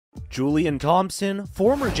Julian Thomson,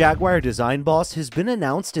 former Jaguar design boss, has been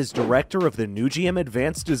announced as director of the new GM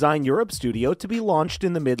Advanced Design Europe studio to be launched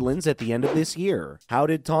in the Midlands at the end of this year. How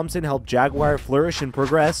did Thomson help Jaguar flourish and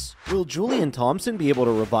progress? Will Julian Thomson be able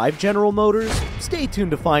to revive General Motors? Stay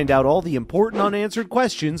tuned to find out all the important unanswered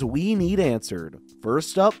questions we need answered.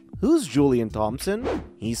 First up, who's Julian Thomson?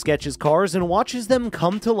 He sketches cars and watches them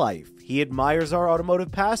come to life. He admires our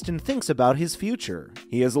automotive past and thinks about his future.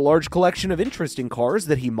 He has a large collection of interesting cars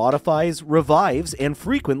that he modifies, revives, and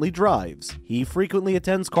frequently drives. He frequently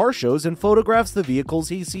attends car shows and photographs the vehicles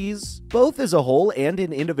he sees, both as a whole and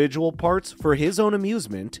in individual parts for his own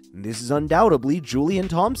amusement. This is undoubtedly Julian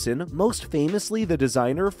Thomson, most famously the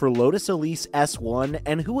designer for Lotus Elise S1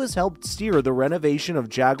 and who has helped steer the renovation of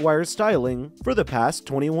Jaguar styling for the past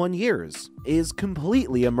 21 years. Is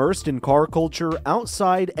completely immersed in car culture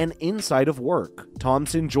outside and inside of work.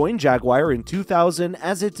 Thomson joined Jaguar in 2000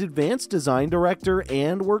 as its advanced design director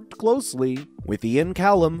and worked closely with Ian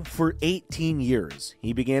Callum for 18 years.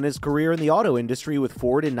 He began his career in the auto industry with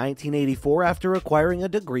Ford in 1984 after acquiring a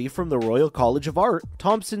degree from the Royal College of Art.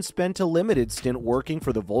 Thomson spent a limited stint working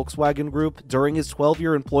for the Volkswagen Group during his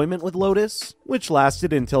 12-year employment with Lotus, which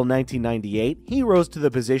lasted until 1998. He rose to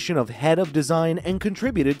the position of head of design and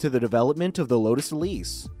contributed to the development of the Lotus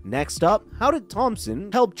Elise. Next up, how did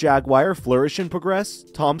Thomson help Jaguar flourish and progress?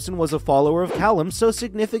 Thomson was a follower of Callum so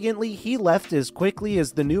significantly he left as quickly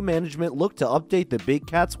as the new management looked to update the big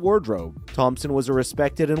cat's wardrobe. Thomson was a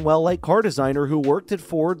respected and well-liked car designer who worked at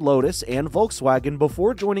Ford, Lotus, and Volkswagen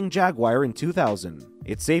before joining Jaguar in 2000.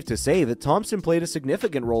 It's safe to say that Thomson played a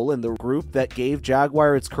significant role in the group that gave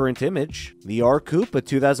Jaguar its current image. The R-Coupe, a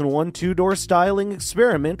 2001 two-door styling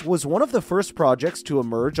experiment, was one of the first projects to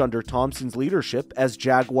emerge under Thomson's leadership as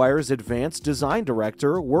Jaguar's advanced design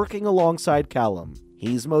director, working alongside Callum.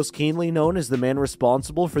 He's most keenly known as the man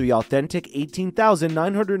responsible for the authentic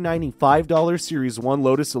 $18,995 Series 1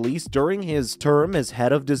 Lotus Elise during his term as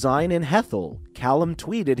head of design in Hethel. Callum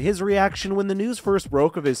tweeted his reaction when the news first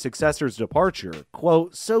broke of his successor's departure.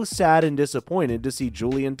 Quote, "So sad and disappointed to see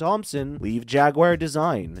Julian Thomson leave Jaguar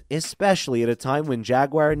Design, especially at a time when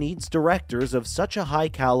Jaguar needs directors of such a high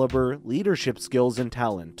caliber, leadership skills, and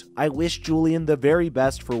talent. I wish Julian the very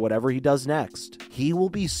best for whatever he does next. He will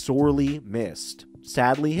be sorely missed."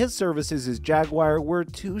 Sadly, his services as Jaguar were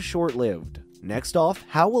too short-lived. Next off,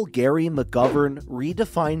 how will Gary McGovern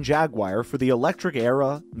redefine Jaguar for the electric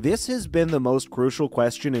era? This has been the most crucial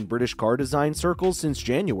question in British car design circles since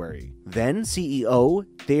January. Then CEO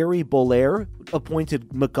Thierry Bolloré appointed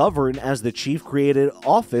McGovern as the chief creative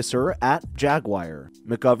officer at Jaguar.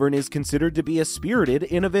 McGovern is considered to be a spirited,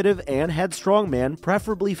 innovative, and headstrong man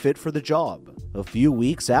preferably fit for the job. A few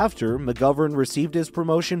weeks after McGovern received his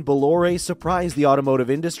promotion, Bolloré surprised the automotive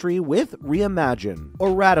industry with Reimagine, a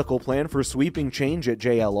radical plan for sweeping change at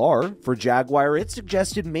JLR. For Jaguar, it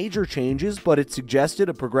suggested major changes, but it suggested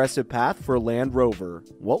a progressive path for Land Rover.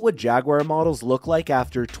 What would Jaguar models look like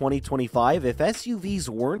after 2025 if SUVs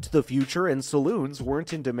weren't the future and saloons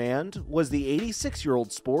weren't in demand? Was the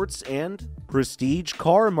 86-year-old sports and prestige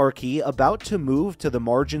car marquee about to move to the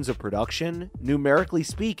margins of production, numerically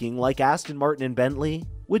speaking, like Aston Martin and Bentley?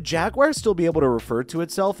 Would Jaguar still be able to refer to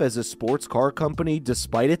itself as a sports car company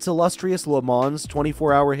despite its illustrious Le Mans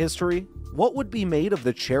 24-hour history? What would be made of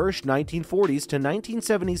the cherished 1940s to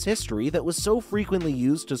 1970s history that was so frequently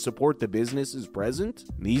used to support the business's present?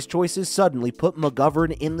 These choices suddenly put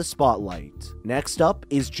McGovern in the spotlight. Next up,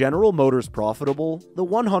 is General Motors profitable? The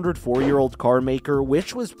 104-year-old car maker,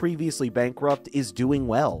 which was previously bankrupt, is doing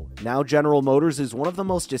well. Now General Motors is one of the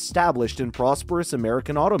most established and prosperous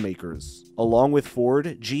American automakers. Along with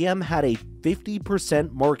Ford, GM had a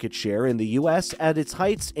 50% market share in the US at its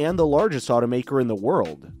heights and the largest automaker in the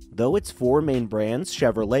world. Though its four main brands,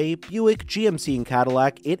 Chevrolet, Buick, GMC, and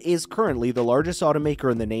Cadillac, it is currently the largest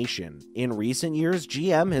automaker in the nation. In recent years,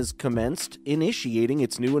 GM has commenced initiating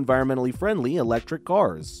its new environmentally friendly electric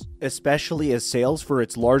cars, especially as sales for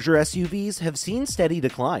its larger SUVs have seen steady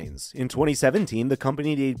declines. In 2017, the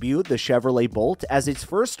company debuted the Chevrolet Bolt as its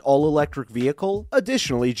first all-electric vehicle.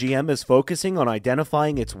 Additionally, GM is focusing on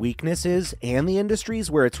identifying its weaknesses and the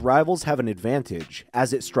industries where its rivals have an advantage.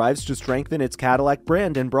 As it strives to strengthen its Cadillac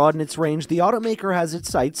brand and broaden its range, the automaker has its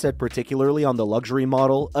sights set particularly on the luxury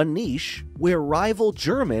model, a niche where rival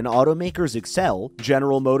German automakers excel.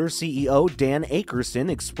 General Motors CEO Dan Akerson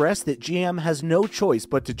expressed that GM has no choice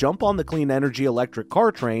but to jump on the clean energy electric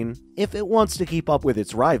car train if it wants to keep up with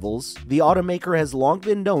its rivals. The automaker has long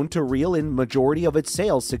been known to reel in majority of its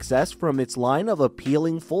sales success from its line of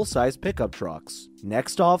appealing full-size pickup trucks.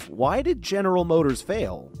 Next off, why did General Motors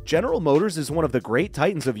fail? General Motors is one of the great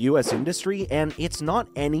titans of US industry, and it's not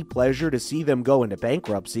any pleasure to see them go into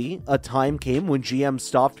bankruptcy. A time came when GM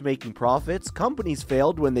stopped making profits. Companies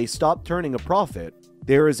failed when they stopped turning a profit.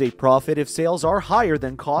 There is a profit if sales are higher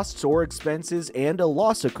than costs or expenses, and a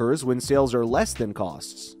loss occurs when sales are less than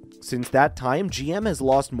costs. Since that time, GM has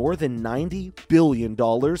lost more than $90 billion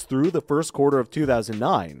through the first quarter of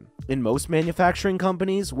 2009. In most manufacturing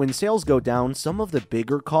companies, when sales go down, some of the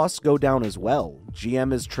bigger costs go down as well.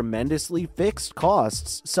 GM has tremendously fixed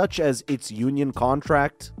costs, such as its union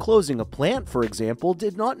contract. Closing a plant, for example,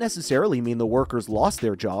 did not necessarily mean the workers lost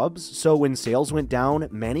their jobs, so when sales went down,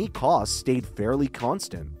 many costs stayed fairly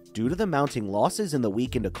constant. Due to the mounting losses in the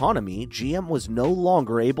weakened economy, GM was no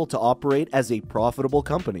longer able to operate as a profitable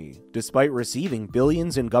company. Despite receiving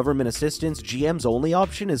billions in government assistance, GM's only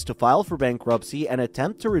option is to file for bankruptcy and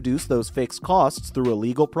attempt to reduce those fixed costs through a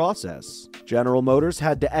legal process. General Motors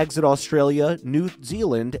had to exit Australia, New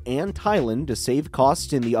Zealand, and Thailand to save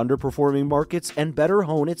costs in the underperforming markets and better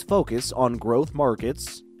hone its focus on growth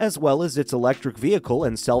markets, as well as its electric vehicle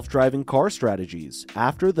and self-driving car strategies.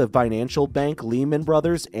 After the financial bank Lehman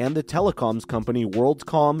Brothers and the telecoms company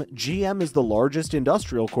WorldCom, GM is the largest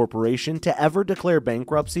industrial corporation to ever declare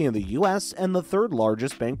bankruptcy in the US and the third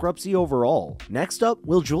largest bankruptcy overall. Next up,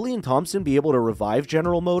 will Julian Thomson be able to revive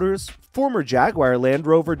General Motors? Former Jaguar Land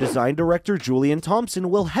Rover design director Julian Thomson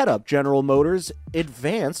will head up General Motors'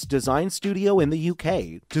 advanced design studio in the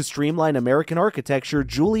UK. To streamline American architecture,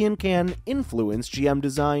 Julian can influence GM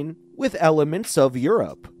design with elements of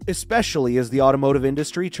Europe, especially as the automotive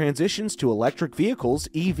industry transitions to electric vehicles,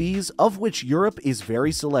 EVs, of which Europe is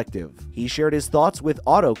very selective. He shared his thoughts with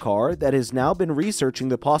Autocar that has now been researching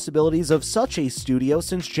the possibilities of such a studio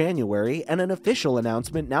since January, and an official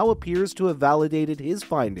announcement now appears to have validated his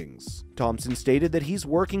findings. Thomson stated that he's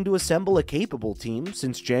working to assemble a capable team.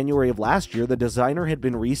 Since January of last year, the designer had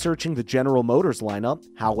been researching the General Motors lineup.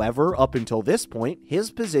 However, up until this point,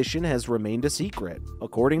 his position has remained a secret.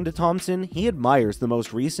 According to Thomson, he admires the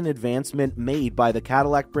most recent advancement made by the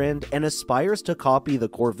Cadillac brand and aspires to copy the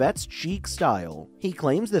Corvette's chic style. He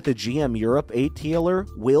claims that the GM Europe 8-Tailor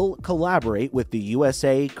will collaborate with the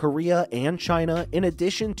USA, Korea, and China in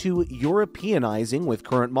addition to Europeanizing with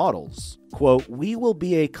current models. Quote, "We will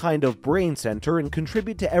be a kind of brain center and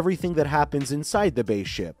contribute to everything that happens inside the base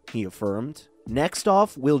ship," he affirmed. Next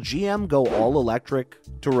off, will GM go all electric?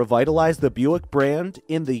 To revitalize the Buick brand,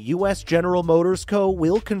 in the US General Motors Co.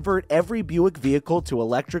 will convert every Buick vehicle to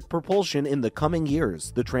electric propulsion in the coming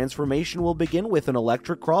years. The transformation will begin with an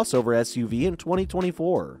electric crossover SUV in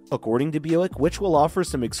 2024. According to Buick, which will offer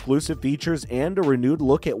some exclusive features and a renewed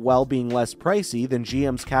look at while being less pricey than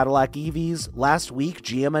GM's Cadillac EVs, last week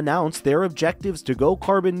GM announced their objectives to go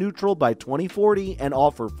carbon neutral by 2040 and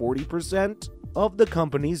offer 40% of the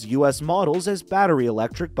company's US models as battery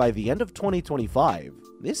electric by the end of 2025.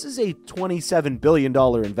 This is a $27 billion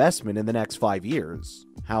investment in the next 5 years.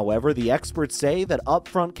 However, the experts say that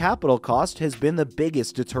upfront capital cost has been the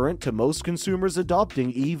biggest deterrent to most consumers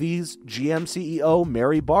adopting EVs. GM CEO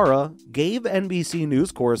Mary Barra gave NBC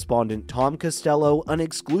News correspondent Tom Costello an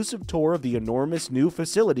exclusive tour of the enormous new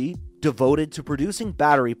facility devoted to producing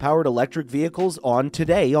battery-powered electric vehicles on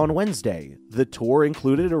Wednesday. The tour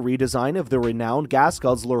included a redesign of the renowned gas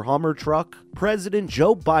guzzler Hummer truck. President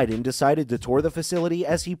Joe Biden decided to tour the facility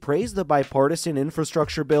as he praised the bipartisan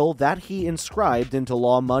infrastructure bill that he inscribed into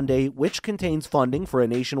law Monday, which contains funding for a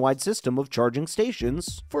nationwide system of charging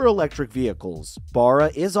stations for electric vehicles.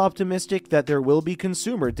 Barra is optimistic that there will be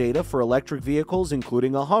consumer data for electric vehicles,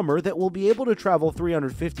 including a Hummer that will be able to travel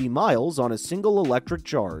 350 miles on a single electric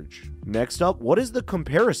charge. Next up, what is the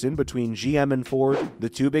comparison between GM and Ford? The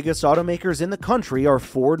two biggest automakers in the country are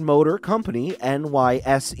Ford Motor Company,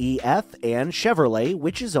 NYSEF, and Chevrolet,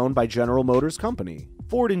 which is owned by General Motors Company.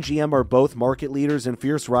 Ford and GM are both market leaders and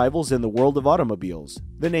fierce rivals in the world of automobiles.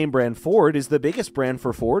 The name brand Ford is the biggest brand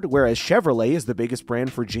for Ford, whereas Chevrolet is the biggest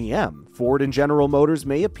brand for GM. Ford and General Motors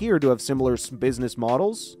may appear to have similar business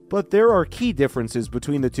models, but there are key differences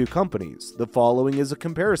between the two companies. The following is a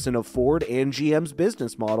comparison of Ford and GM's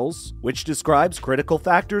business models, which describes critical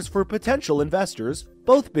factors for potential investors.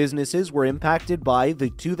 Both businesses were impacted by the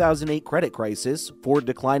 2008 credit crisis, Ford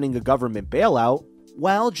declining a government bailout,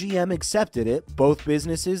 while GM accepted it. Both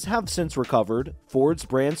businesses have since recovered. Ford's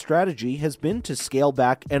brand strategy has been to scale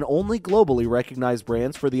back, and only globally recognized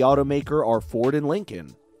brands for the automaker are Ford and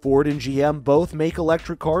Lincoln. Ford and GM both make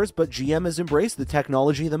electric cars, but GM has embraced the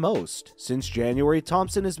technology the most. Since January,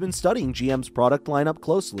 Thomson has been studying GM's product lineup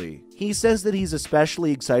closely. He says that he's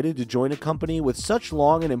especially excited to join a company with such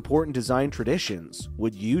long and important design traditions.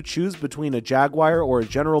 Would you choose between a Jaguar or a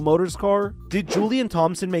General Motors car? Did Julian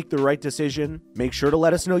Thomson make the right decision? Make sure to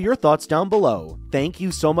let us know your thoughts down below. Thank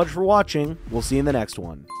you so much for watching. We'll see you in the next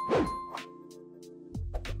one.